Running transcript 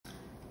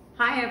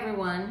Hi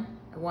everyone,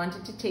 I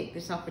wanted to take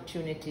this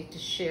opportunity to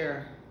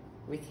share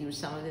with you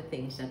some of the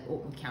things that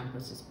Open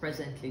Campus is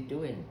presently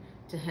doing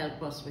to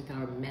help us with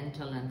our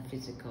mental and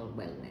physical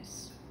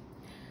wellness.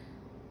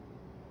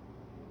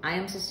 I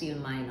am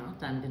Ceceile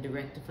Minott. I'm the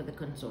Director for the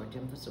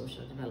Consortium for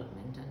Social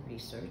Development and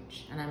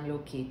Research, and I'm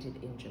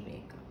located in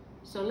Jamaica.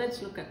 So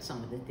let's look at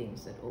some of the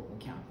things that Open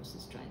Campus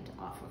is trying to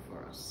offer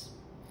for us.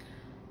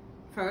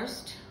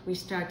 First, we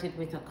started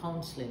with a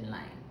counseling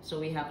line.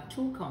 So we have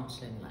two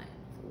counseling lines,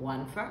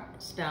 one for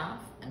staff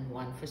and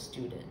one for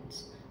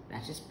students.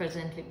 That is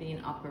presently being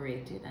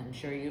operated. I'm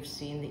sure you've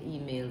seen the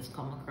emails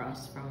come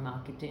across from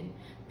marketing.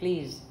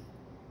 Please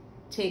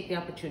take the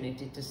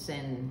opportunity to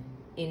send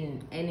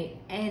in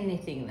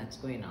anything that's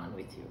going on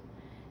with you.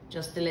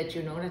 Just to let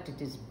you know that it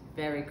is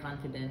very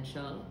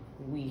confidential.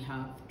 We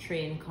have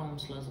trained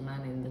counselors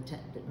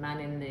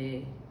manning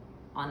the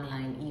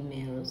online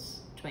emails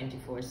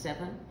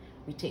 24/7.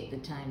 We take the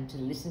time to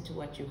listen to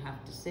what you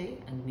have to say,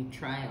 and we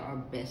try our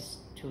best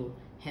to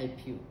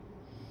help you.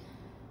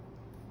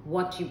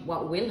 What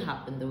will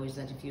happen though is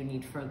that if you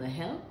need further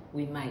help,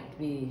 we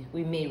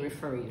may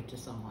refer you to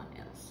someone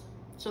else.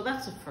 So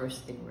that's the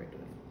first thing we're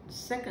doing. The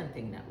second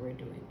thing that we're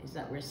doing is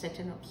that we're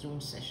setting up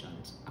Zoom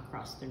sessions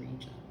across the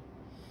region.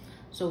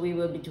 So we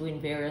will be doing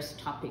various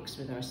topics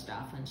with our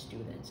staff and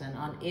students. And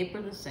on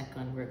April the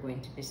 2nd, we're going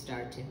to be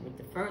starting with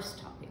the first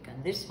topic.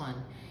 And this one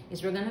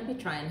is we're going to be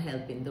trying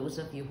helping those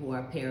of you who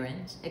are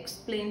parents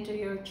explain to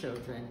your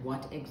children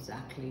what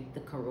exactly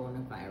the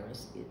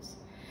coronavirus is.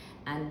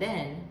 And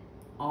then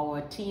our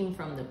team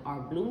from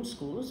our Bloom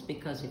schools,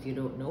 because if you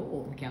don't know,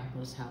 Open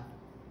Campus have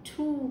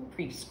two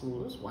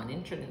preschools, one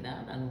in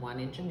Trinidad and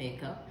one in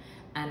Jamaica.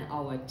 And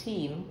our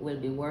team will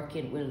be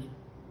working with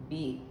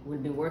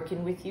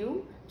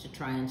you to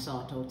try and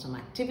sort out some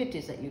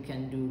activities that you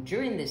can do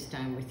during this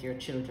time with your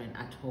children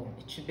at home.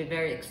 It should be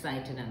very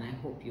exciting, and I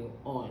hope you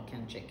all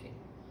can check it.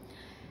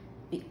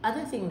 The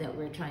other thing that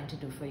we're trying to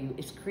do for you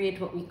is create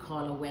what we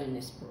call a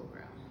wellness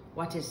program.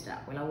 What is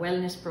that? Well, a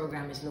wellness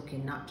program is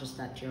looking not just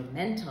at your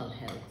mental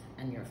health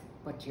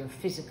but your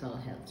physical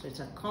health. So it's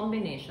a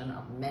combination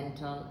of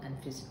mental and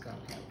physical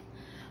health.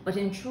 But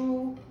in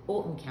true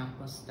Open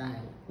Campus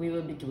style, we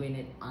will be doing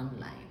it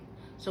online.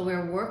 So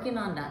we're working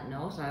on that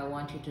now, so I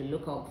want you to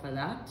look out for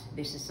that.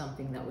 This is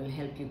something that will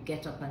help you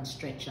get up and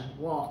stretch and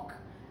walk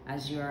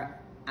as you're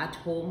at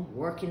home,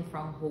 working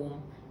from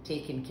home,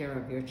 taking care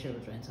of your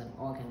children and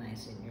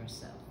organizing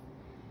yourself.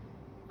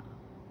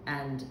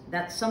 And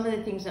that's some of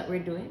the things that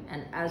we're doing.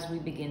 And as we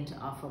begin to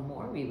offer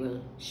more, we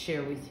will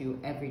share with you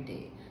every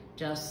day.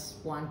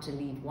 Just want to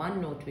leave one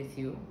note with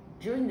you.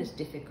 During this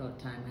difficult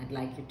time, I'd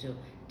like you to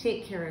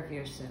take care of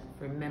yourself.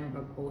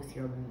 Remember both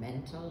your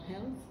mental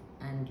health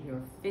and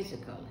your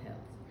physical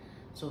health.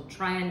 So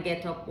try and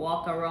get up,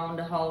 walk around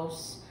the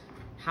house,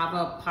 have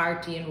a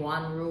party in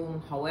one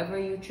room, however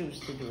you choose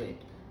to do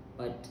it.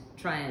 But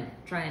try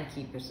and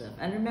keep yourself.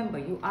 And remember,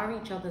 you are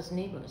each other's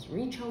neighbors.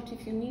 Reach out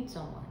if you need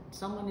someone.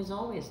 Someone is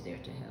always there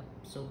to help.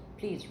 So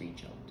please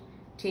reach out.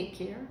 Take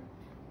care.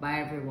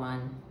 Bye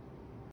everyone.